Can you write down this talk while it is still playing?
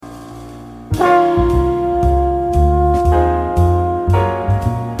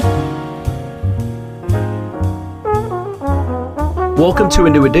Welcome to a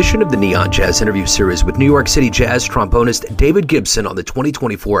new edition of the Neon Jazz interview series with New York City Jazz trombonist David Gibson on the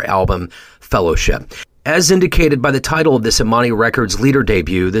 2024 album Fellowship. As indicated by the title of this Imani Records leader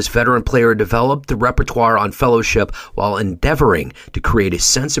debut, this veteran player developed the repertoire on Fellowship while endeavoring to create a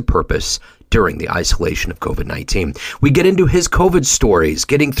sense of purpose during the isolation of COVID-19. We get into his COVID stories,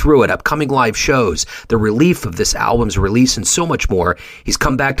 getting through it, upcoming live shows, the relief of this album's release, and so much more. He's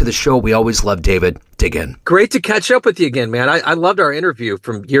come back to the show. We always love David. Dig in. Great to catch up with you again, man. I loved our interview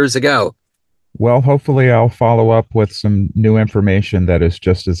from years ago. Well, hopefully I'll follow up with some new information that is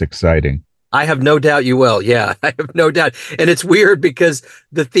just as exciting. I have no doubt you will. Yeah, I have no doubt. And it's weird because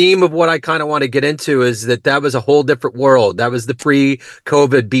the theme of what I kind of want to get into is that was a whole different world. That was the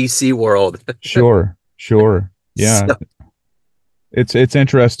pre-COVID BC world. Sure. Yeah. So. It's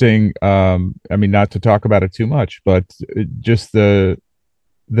interesting. I mean, not to talk about it too much, but just the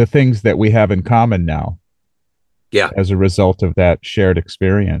things that we have in common now. Yeah. As a result of that shared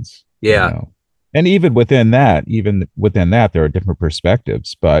experience. Yeah. You know? And even within that, there are different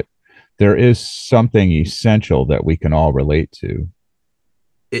perspectives, but there is something essential that we can all relate to.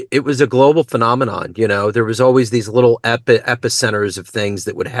 It was a global phenomenon. You know, there was always these little epicenters of things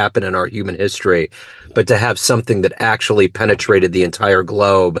that would happen in our human history, but to have something that actually penetrated the entire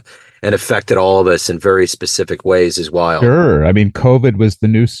globe and affected all of us in very specific ways is wild. Sure. I mean, COVID was the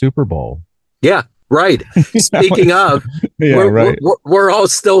new Super Bowl. Yeah. Right. Speaking of, we're all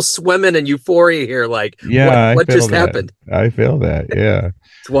still swimming in euphoria here. Like, what just happened? I feel that. Yeah.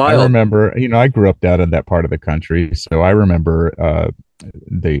 It's wild. I remember, I grew up down in that part of the country. So I remember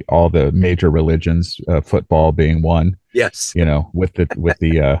all the major religions, football being one. Yes. With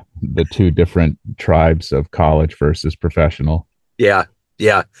the two different tribes of college versus professional. Yeah.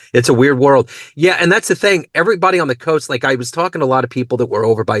 Yeah, it's a weird world. Yeah, and that's the thing. Everybody on the coast, like I was talking to a lot of people that were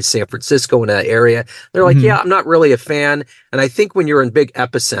over by San Francisco in that area. They're like, yeah, I'm not really a fan. And I think when you're in big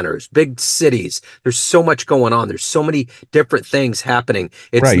epicenters, big cities, there's so much going on. There's so many different things happening.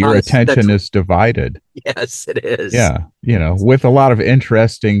 It's right. Your attention is divided. Yes, it is. Yeah. With a lot of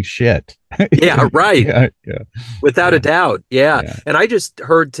interesting shit. Yeah, right. Yeah. Without a doubt. Yeah. And I just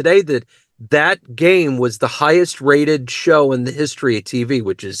heard today that game was the highest rated show in the history of TV,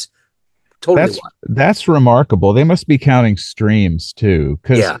 which is totally wild. That's remarkable. They must be counting streams too.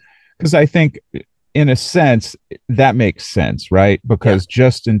 Because I think in a sense that makes sense, right? Because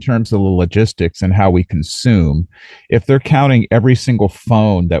just in terms of the logistics and how we consume, if they're counting every single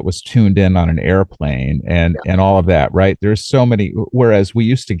phone that was tuned in on an airplane and all of that, right? There's so many, whereas we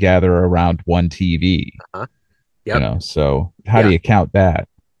used to gather around one TV, so how do you count that?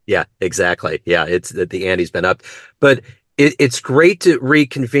 Yeah, exactly. Yeah, it's the ante's been up, but it's great to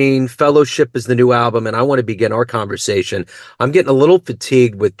reconvene. Fellowship is the new album, and I want to begin our conversation. I'm getting a little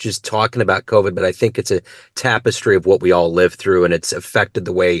fatigued with just talking about COVID, but I think it's a tapestry of what we all lived through, and it's affected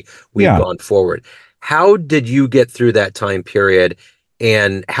the way we've gone forward. How did you get through that time period,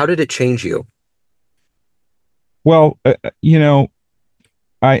 and how did it change you? Well,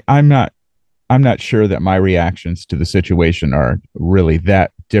 I'm not sure that my reactions to the situation are really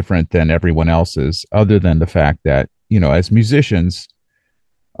that different than everyone else's, other than the fact that, as musicians,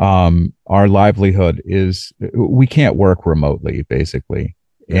 our livelihood is, we can't work remotely, basically.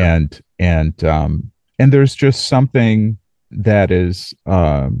 Yeah. And there's just something that is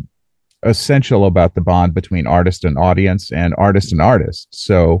essential about the bond between artist and audience and artist and artist.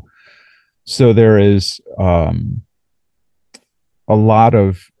 So there is a lot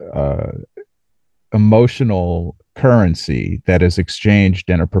of emotional currency that is exchanged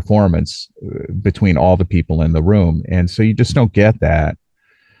in a performance between all the people in the room, and so you just don't get that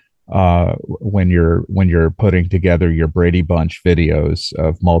when you're putting together your Brady Bunch videos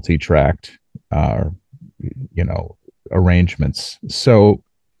of multi-tracked arrangements. So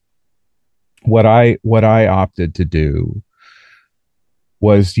what I opted to do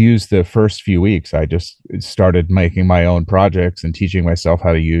was use the first few weeks. I just started making my own projects and teaching myself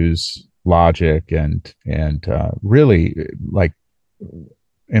how to use Logic and really like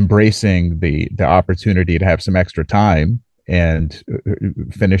embracing the opportunity to have some extra time and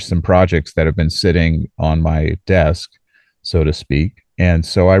finish some projects that have been sitting on my desk, so to speak. And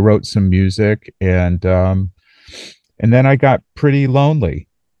so I wrote some music, and then I got pretty lonely.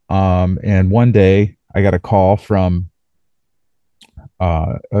 And one day I got a call from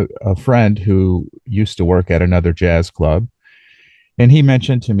a friend who used to work at another jazz club. And he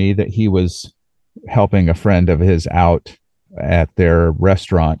mentioned to me that he was helping a friend of his out at their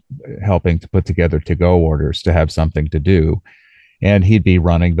restaurant, helping to put together to-go orders to have something to do. And he'd be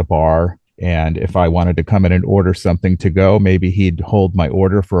running the bar. And if I wanted to come in and order something to go, maybe he'd hold my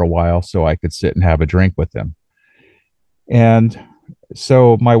order for a while so I could sit and have a drink with him. And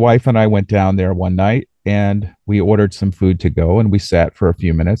So my wife and I went down there one night and we ordered some food to go and we sat for a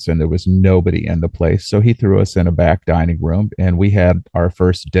few minutes and there was nobody in the place. So he threw us in a back dining room and we had our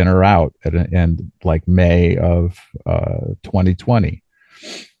first dinner out in like May of 2020.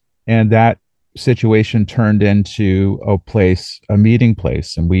 And that situation turned into a meeting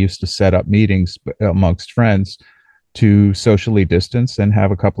place. And we used to set up meetings amongst friends to socially distance and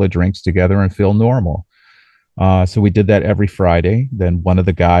have a couple of drinks together and feel normal. So we did that every Friday. Then one of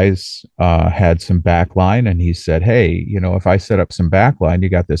the guys had some backline and he said, "Hey, if I set up some backline, you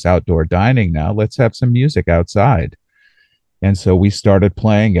got this outdoor dining now, let's have some music outside." And so we started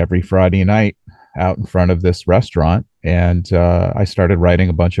playing every Friday night out in front of this restaurant. And I started writing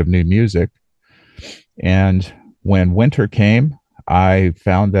a bunch of new music. And when winter came, I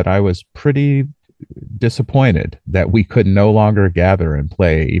found that I was pretty disappointed that we could no longer gather and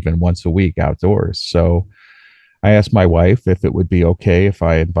play even once a week outdoors. So I asked my wife if it would be okay if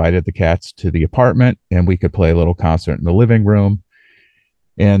I invited the cats to the apartment and we could play a little concert in the living room.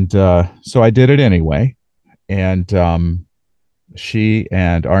 And so I did it anyway. And she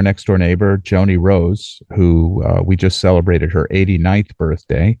and our next door neighbor, Joni Rose, who we just celebrated her 89th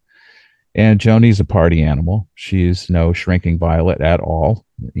birthday. And Joni's a party animal. She's no shrinking violet at all.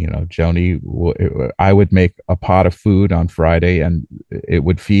 Joni, I would make a pot of food on Friday and it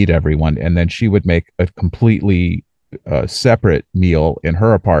would feed everyone. And then she would make a completely separate meal in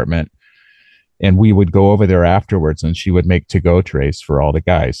her apartment. And we would go over there afterwards and she would make to-go trays for all the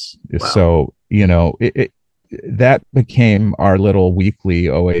guys. Wow. So, that became our little weekly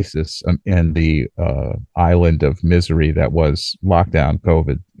oasis in the island of misery that was lockdown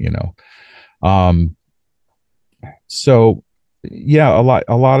COVID. Um, so yeah,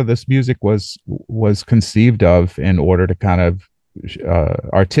 a lot of this music was conceived of in order to kind of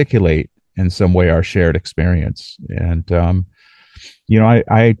articulate in some way our shared experience. And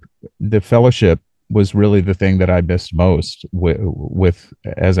I the fellowship was really the thing that I missed most with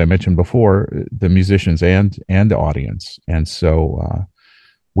as I mentioned before, the musicians and the audience. And so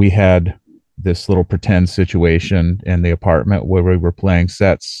we had this little pretend situation in the apartment where we were playing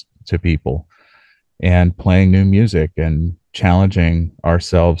sets to people and playing new music and challenging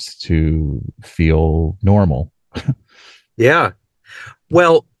ourselves to feel normal. Yeah.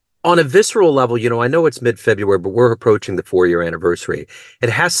 Well, on a visceral level, I know it's mid-February, but we're approaching the 4-year anniversary. It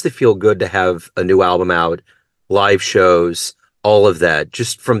has to feel good to have a new album out, live shows, all of that.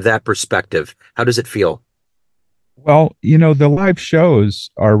 Just from that perspective, how does it feel? Well, the live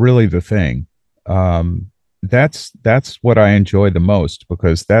shows are really the thing. That's what I enjoy the most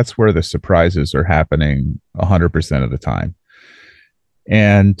because that's where the surprises are happening 100% of the time.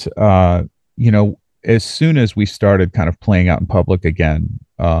 And as soon as we started kind of playing out in public again,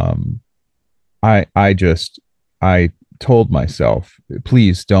 I told myself,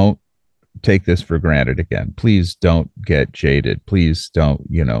 please don't take this for granted again. Please don't get jaded. Please don't,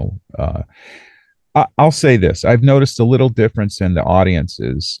 I'll say this. I've noticed a little difference in the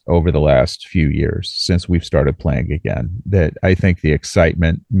audiences over the last few years since we've started playing again, that I think the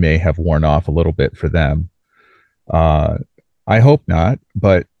excitement may have worn off a little bit for them. Uh, I hope not,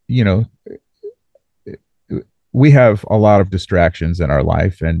 but we have a lot of distractions in our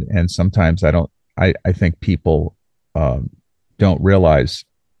life, and sometimes I think people um, don't realize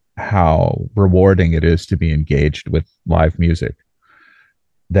how rewarding it is to be engaged with live music.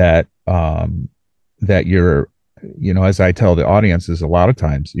 That that you're, as I tell the audiences a lot of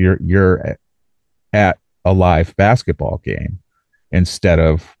times, you're at a live basketball game instead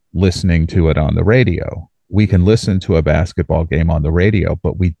of listening to it on the radio. We can listen to a basketball game on the radio,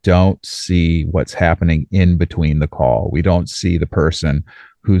 but we don't see what's happening in between the call. We don't see the person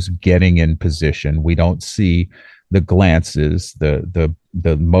who's getting in position. We don't see the glances, the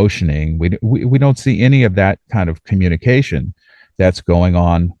motioning. We don't see any of that kind of communication that's going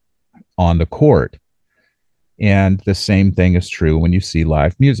on the court. And the same thing is true when you see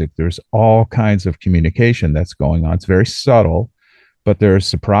live music. There's all kinds of communication that's going on. It's very subtle, but there are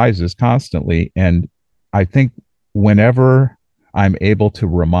surprises constantly. And I think whenever I'm able to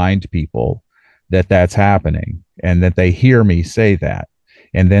remind people that that's happening and that they hear me say that,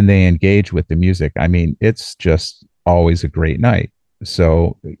 and then they engage with the music, I mean, it's just always a great night.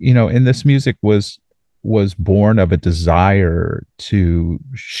 So, and this music was born of a desire to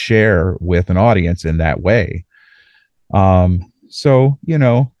share with an audience in that way. So,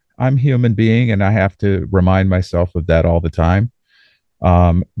 I'm a human being and I have to remind myself of that all the time.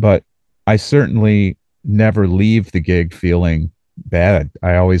 But I certainly never leave the gig feeling bad.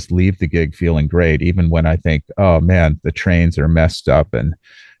 I always leave the gig feeling great, even when I think, oh man, the trains are messed up and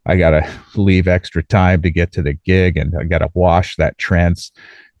I got to leave extra time to get to the gig, and I got to wash that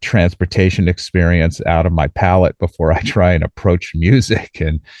transportation experience out of my palate before I try and approach music,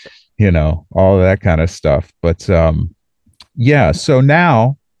 and all of that kind of stuff. But yeah, so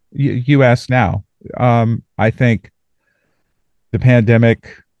now you ask now. I think the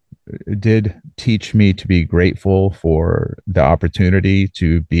pandemic did teach me to be grateful for the opportunity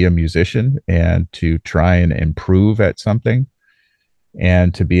to be a musician and to try and improve at something,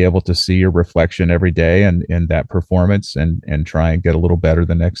 and to be able to see your reflection every day and in that performance, and try and get a little better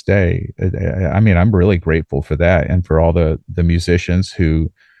the next day. I mean, I'm really grateful for that, and for all the musicians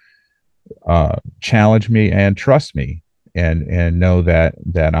who challenge me and trust me, and know that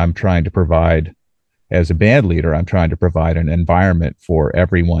I'm trying to provide, as a band leader, I'm trying to provide an environment for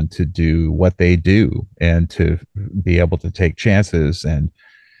everyone to do what they do, and to be able to take chances and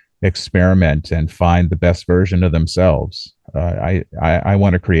experiment and find the best version of themselves. I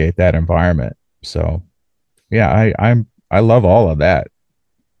want to create that environment. So yeah, I love all of that.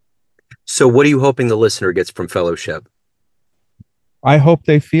 So what are you hoping the listener gets from Fellowship? I hope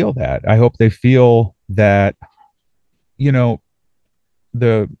they feel that. I hope they feel that,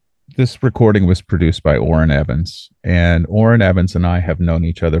 the this recording was produced by Orrin Evans, and Orrin Evans and I have known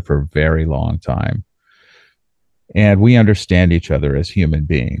each other for a very long time, and we understand each other as human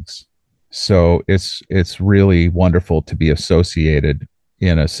beings. So it's really wonderful to be associated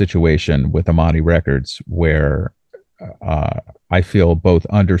in a situation with Amani Records where I feel both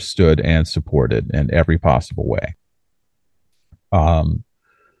understood and supported in every possible way.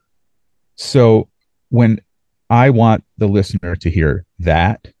 So when I want the listener to hear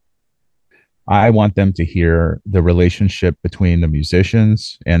that, I want them to hear the relationship between the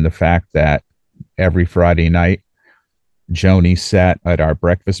musicians, and the fact that every Friday night, Joni sat at our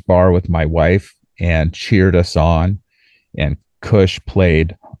breakfast bar with my wife and cheered us on, and Kush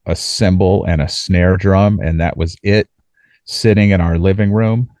played a cymbal and a snare drum, and that was it, sitting in our living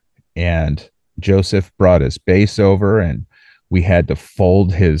room. And Joseph brought his bass over, and we had to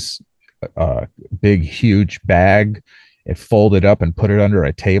fold his big, huge bag. It folded up and put it under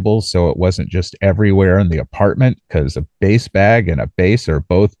a table so it wasn't just everywhere in the apartment, because a bass bag and a bass are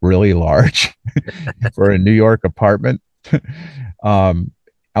both really large for a New York apartment. I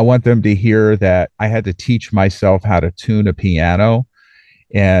want them to hear that I had to teach myself how to tune a piano,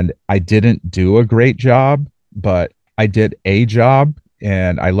 and I didn't do a great job, but I did a job,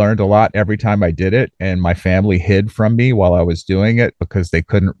 and I learned a lot every time I did it. And my family hid from me while I was doing it because they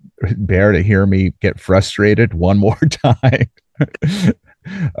couldn't bear to hear me get frustrated one more time.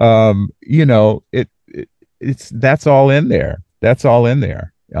 It's that's all in there. That's all in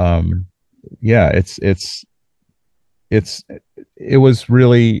there. Yeah, it was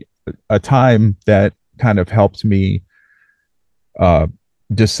really a time that kind of helped me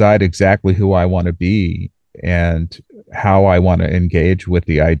decide exactly who I want to be and how I want to engage with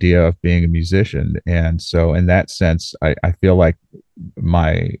the idea of being a musician. And so in that sense, I feel like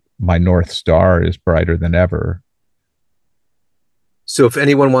my North Star is brighter than ever. So if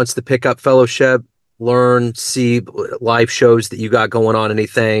anyone wants to pick up Fellowship, learn, see live shows that you got going on,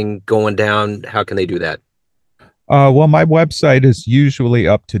 anything going down, how can they do that? Well, my website is usually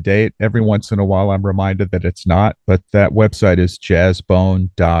up to date. Every once in a while, I'm reminded that it's not, but that website is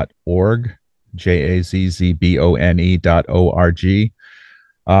jazzbone.org, jazzbone.org.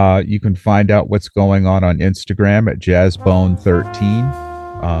 You can find out what's going on Instagram at jazzbone13,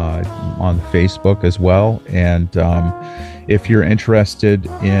 on Facebook as well. And if you're interested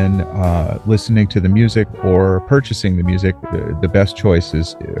in listening to the music or purchasing the music, the best choice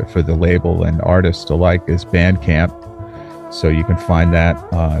is for the label and artists alike is Bandcamp. So you can find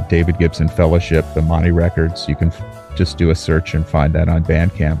that, David Gibson Fellowship, the Monty Records. You can just do a search and find that on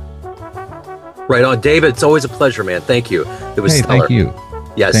Bandcamp. Right on. David, it's always a pleasure, man. Thank you. It was stellar. Thank you.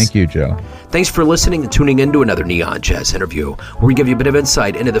 Yes. Thank you, Joe. Thanks for listening and tuning in to another Neon Jazz interview, where we give you a bit of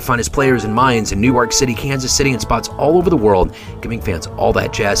insight into the finest players and minds in New York City, Kansas City, and spots all over the world, giving fans all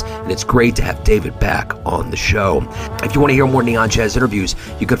that jazz. And it's great to have David back on the show. If you want to hear more Neon Jazz interviews,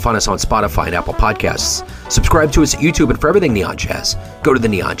 you can find us on Spotify and Apple Podcasts. Subscribe to us at YouTube, and for everything Neon Jazz, go to the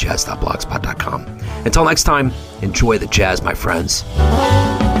neonjazz.blogspot.com. Until next time, enjoy the jazz, my friends.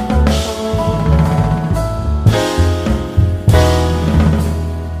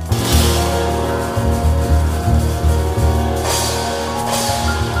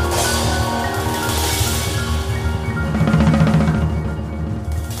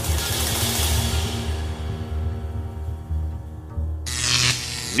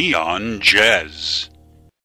 Neon Jazz.